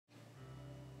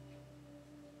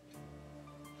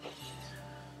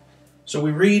So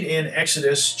we read in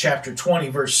Exodus chapter 20,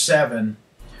 verse 7,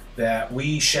 that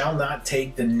we shall not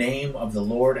take the name of the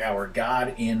Lord our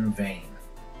God in vain.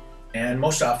 And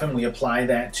most often we apply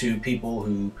that to people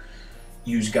who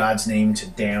use God's name to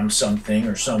damn something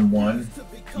or someone,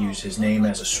 use his name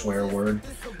as a swear word,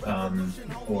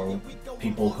 or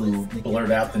people who blurt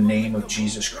out the name of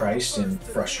Jesus Christ in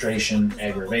frustration,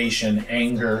 aggravation,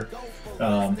 anger,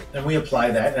 and we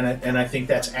apply that, and I think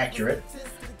that's accurate,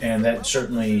 and that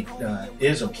certainly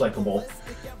is applicable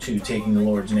to taking the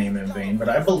Lord's name in vain. But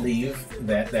I believe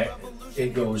that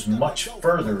it goes much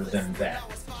further than that.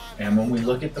 And when we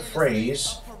look at the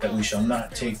phrase that we shall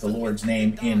not take the Lord's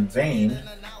name in vain,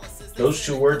 those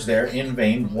two words there, in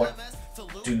vain, what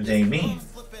do they mean?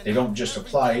 They don't just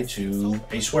apply to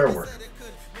a swear word,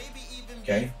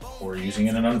 okay, or using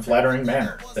it in an unflattering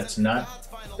manner. That's not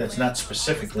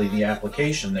specifically the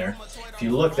application there. If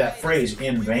you look, that phrase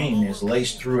in vain is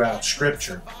laced throughout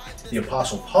Scripture. The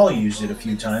Apostle Paul used it a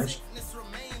few times,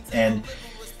 and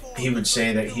he would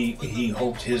say that he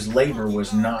hoped his labor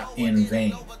was not in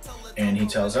vain. And he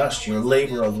tells us, your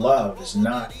labor of love is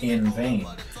not in vain.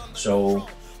 So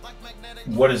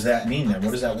what does that mean then?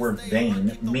 What does that word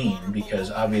vain mean? Because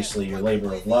obviously your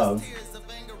labor of love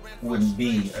wouldn't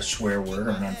be a swear word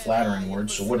or an unflattering word.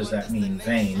 So what does that mean,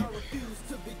 vain?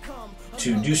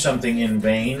 To do something in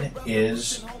vain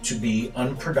is to be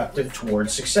unproductive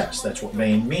towards success. That's what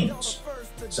vain means.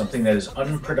 Something that is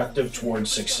unproductive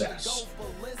towards success.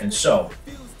 And so,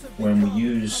 when we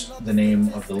use the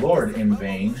name of the Lord in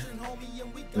vain,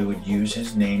 we would use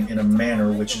his name in a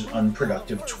manner which is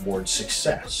unproductive towards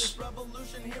success.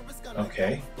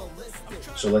 Okay?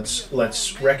 So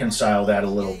let's reconcile that a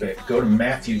little bit. Go to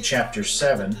Matthew chapter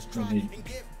 7. If you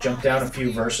jump down a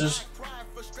few verses,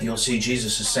 you'll see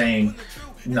Jesus is saying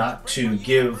not to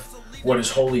give what is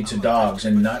holy to dogs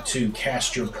and not to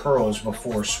cast your pearls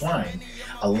before swine.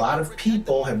 A lot of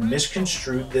people have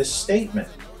misconstrued this statement,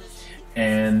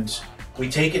 and we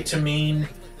take it to mean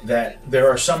that there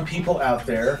are some people out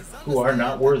there who are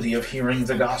not worthy of hearing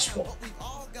the gospel.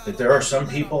 That there are some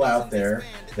people out there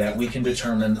that we can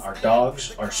determine are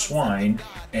dogs, are swine,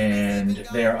 and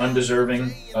they are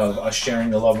undeserving of us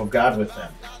sharing the love of God with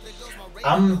them.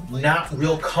 I'm not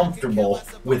real comfortable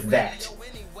with that.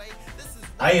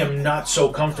 I am not so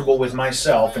comfortable with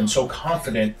myself and so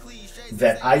confident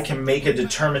that I can make a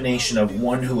determination of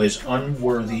one who is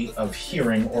unworthy of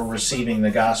hearing or receiving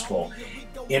the gospel.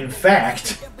 In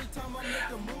fact,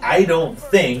 I don't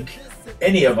think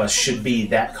any of us should be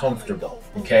that comfortable,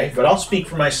 okay? But I'll speak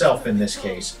for myself in this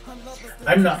case.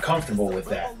 I'm not comfortable with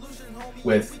that,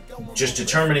 with just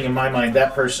determining in my mind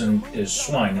that person is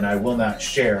swine, and I will not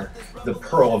share the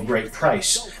pearl of great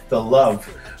price, the love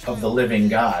of the living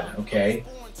God, okay?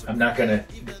 I'm not going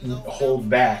to hold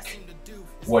back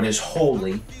what is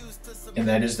holy, and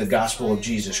that is the gospel of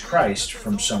Jesus Christ,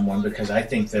 from someone because I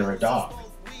think they're a dog.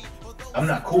 I'm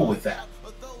not cool with that.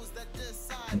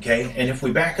 Okay, and if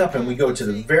we back up and we go to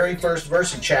the very first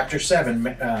verse in chapter 7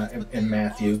 in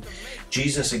Matthew,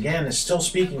 Jesus again is still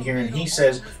speaking here, and he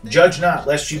says, judge not,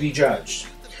 lest you be judged.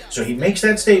 So he makes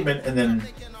that statement, and then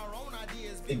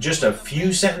just a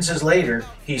few sentences later,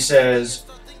 he says,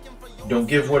 don't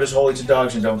give what is holy to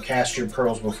dogs and don't cast your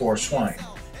pearls before swine.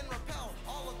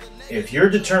 If you're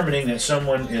determining that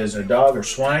someone is a dog or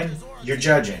swine, you're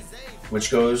judging, which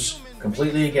goes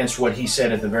completely against what he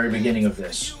said at the very beginning of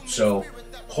this. So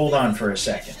hold on for a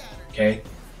second, okay?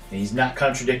 He's not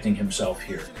contradicting himself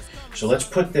here. So let's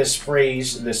put this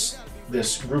phrase, this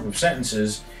group of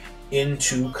sentences,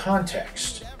 into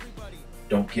context.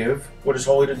 Don't give what is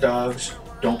holy to dogs.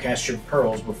 Don't cast your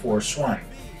pearls before swine.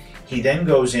 He then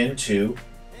goes into,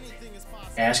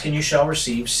 ask and you shall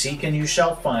receive, seek and you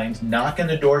shall find, knock and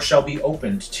the door shall be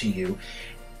opened to you,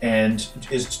 and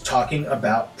is talking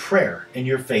about prayer and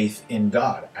your faith in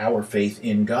God, our faith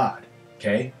in God,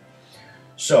 okay?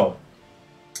 So,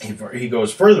 he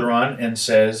goes further on and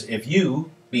says, if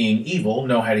you, being evil,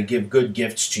 know how to give good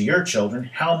gifts to your children,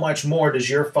 how much more does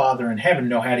your Father in heaven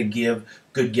know how to give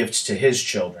good gifts to his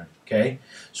children, okay?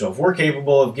 So if we're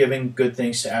capable of giving good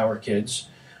things to our kids,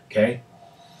 okay,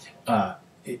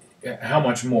 how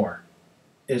much more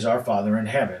is our Father in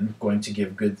heaven going to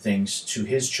give good things to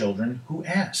his children who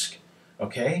ask,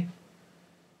 okay?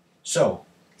 So,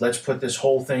 let's put this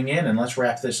whole thing in and let's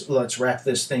wrap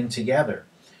this thing together.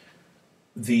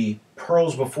 The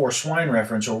pearls before swine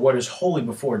reference, or what is holy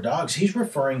before dogs, he's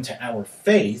referring to our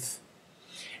faith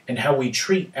and how we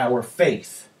treat our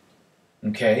faith,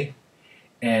 okay?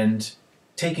 And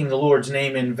taking the Lord's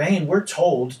name in vain, we're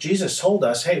told, Jesus told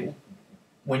us, hey,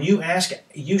 When you ask,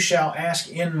 you shall ask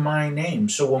in my name.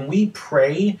 So when we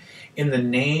pray in the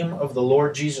name of the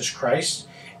Lord Jesus Christ,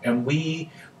 and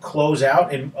we close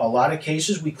out, in a lot of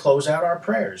cases, we close out our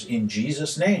prayers in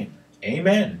Jesus' name.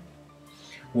 Amen.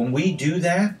 When we do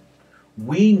that,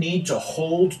 we need to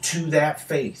hold to that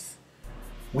faith.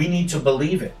 We need to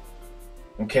believe it,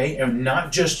 okay? And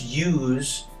not just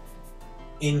use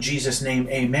in Jesus' name,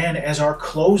 amen, as our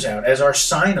closeout, as our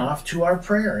sign off to our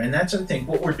prayer. And that's, I think,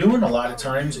 what we're doing a lot of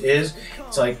times is,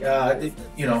 it's like,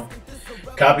 you know,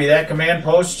 copy that command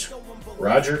post,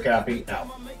 Roger, copy,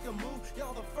 out.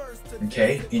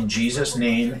 Okay, in Jesus'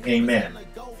 name, amen.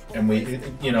 And we,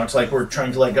 you know, it's like we're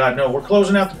trying to let God know, we're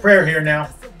closing out the prayer here now.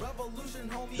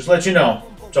 Just let you know,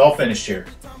 it's all finished here.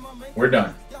 We're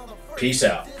done. Peace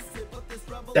out.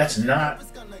 That's not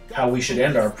how we should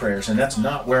end our prayers, and that's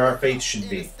not where our faith should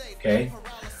be, okay?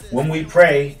 When we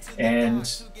pray, and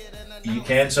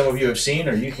some of you have seen,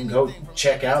 or you can go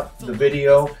check out the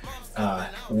video,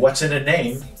 What's in a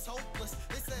Name?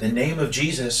 The name of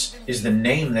Jesus is the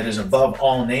name that is above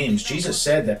all names. Jesus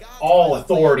said that all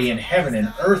authority in heaven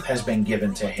and earth has been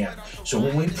given to him. So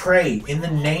when we pray in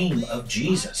the name of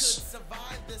Jesus,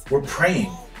 we're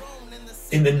praying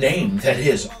in the name that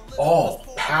is all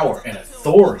power and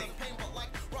authority.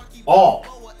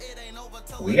 All.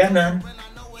 We got none.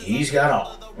 He's got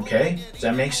all. Okay? Does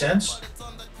that make sense?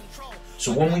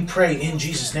 So when we pray in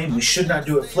Jesus' name, we should not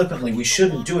do it flippantly. We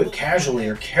shouldn't do it casually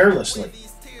or carelessly.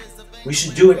 We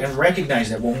should do it and recognize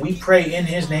that when we pray in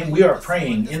his name, we are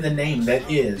praying in the name that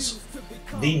is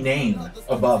the name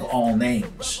above all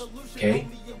names. Okay?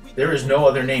 There is no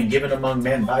other name given among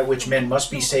men by which men must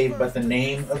be saved but the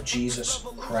name of Jesus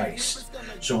Christ.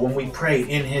 So when we pray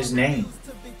in his name,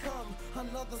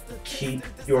 keep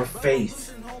your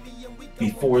faith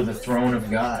before the throne of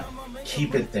God.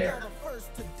 Keep it there.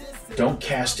 Don't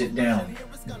cast it down.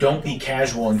 Don't be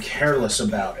casual and careless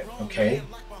about it, okay?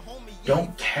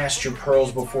 Don't cast your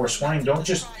pearls before swine. Don't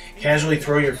just casually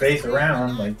throw your faith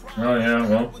around like, oh yeah,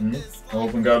 well,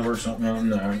 hoping God works something on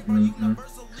that.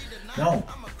 No.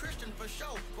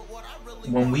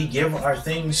 When we give our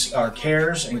things, our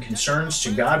cares and concerns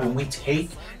to God, when we take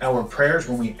our prayers,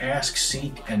 when we ask,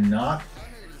 seek, and knock,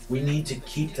 we need to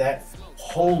keep that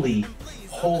holy,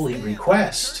 holy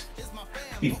request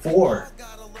before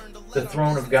the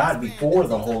throne of God, before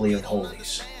the Holy of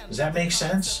Holies. Does that make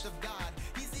sense?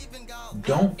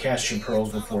 Don't cast your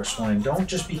pearls before swine. Don't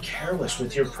just be careless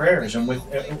with your prayers and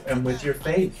with your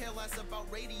faith.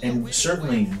 And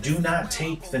certainly do not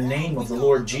take the name of the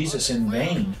Lord Jesus in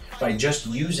vain by just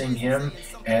using him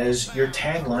as your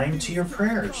tagline to your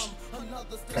prayers.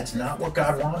 That's not what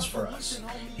God wants for us.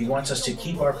 He wants us to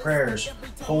keep our prayers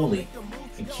holy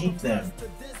and keep them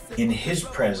in his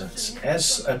presence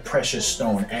as a precious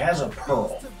stone, as a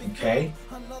pearl, okay?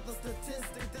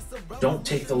 Don't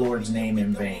take the Lord's name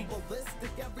in vain.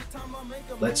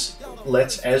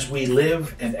 Let's as we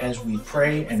live and as we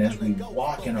pray and as we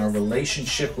walk in our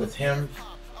relationship with him,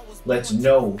 let's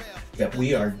know that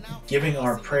we are giving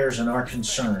our prayers and our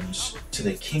concerns to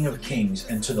the King of Kings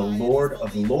and to the Lord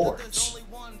of Lords.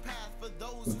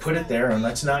 We put it there, and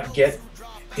let's not get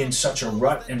in such a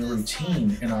rut and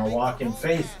routine in our walk in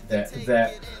faith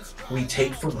that we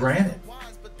take for granted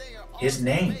his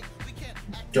name.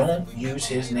 Don't use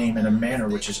his name in a manner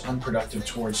which is unproductive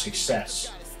towards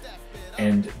success.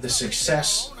 And the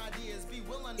success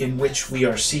in which we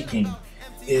are seeking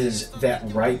is that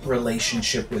right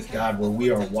relationship with God, where we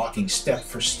are walking step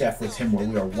for step with him, where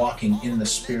we are walking in the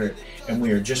Spirit, and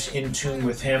we are just in tune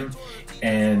with him,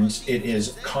 and it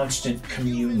is constant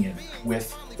communion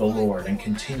with the Lord and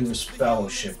continuous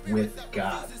fellowship with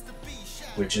God,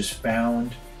 which is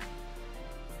found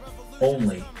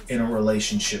only in a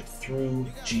relationship through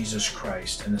Jesus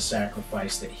Christ and the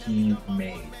sacrifice that he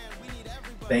made.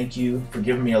 Thank you for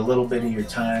giving me a little bit of your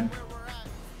time.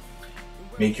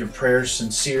 Make your prayers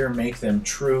sincere, make them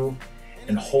true,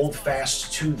 and hold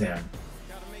fast to them,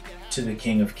 to the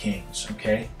King of Kings,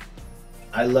 okay?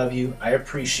 I love you. I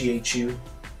appreciate you.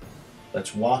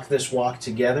 Let's walk this walk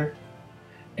together,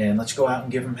 and let's go out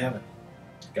and give him heaven.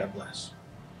 God bless.